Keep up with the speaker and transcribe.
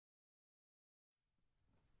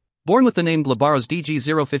Born with the name Glaboros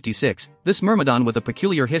DG-056, this Myrmidon with a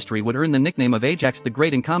peculiar history would earn the nickname of Ajax the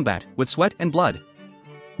Great in combat, with sweat and blood.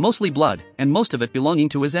 Mostly blood, and most of it belonging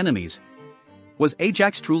to his enemies. Was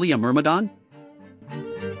Ajax truly a Myrmidon?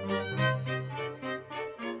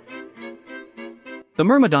 The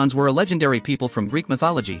Myrmidons were a legendary people from Greek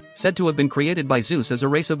mythology, said to have been created by Zeus as a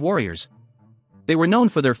race of warriors. They were known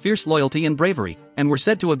for their fierce loyalty and bravery, and were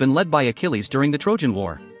said to have been led by Achilles during the Trojan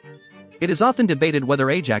War. It is often debated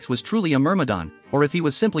whether Ajax was truly a Myrmidon, or if he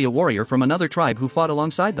was simply a warrior from another tribe who fought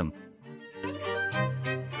alongside them.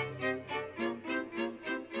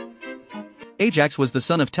 Ajax was the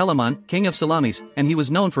son of Telamon, king of Salamis, and he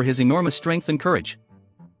was known for his enormous strength and courage.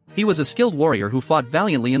 He was a skilled warrior who fought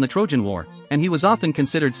valiantly in the Trojan War, and he was often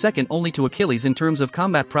considered second only to Achilles in terms of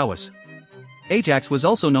combat prowess. Ajax was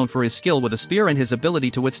also known for his skill with a spear and his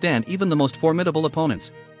ability to withstand even the most formidable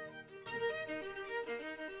opponents.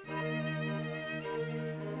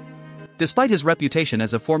 Despite his reputation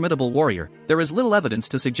as a formidable warrior, there is little evidence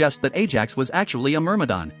to suggest that Ajax was actually a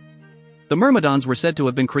Myrmidon. The Myrmidons were said to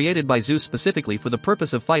have been created by Zeus specifically for the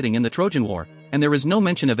purpose of fighting in the Trojan War, and there is no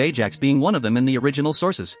mention of Ajax being one of them in the original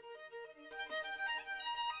sources.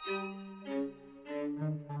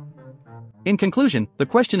 In conclusion, the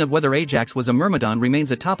question of whether Ajax was a Myrmidon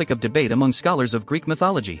remains a topic of debate among scholars of Greek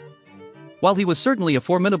mythology. While he was certainly a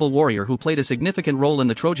formidable warrior who played a significant role in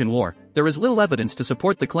the Trojan War, there is little evidence to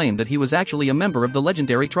support the claim that he was actually a member of the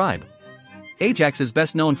legendary tribe. Ajax is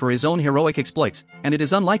best known for his own heroic exploits, and it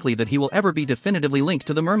is unlikely that he will ever be definitively linked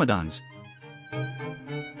to the Myrmidons.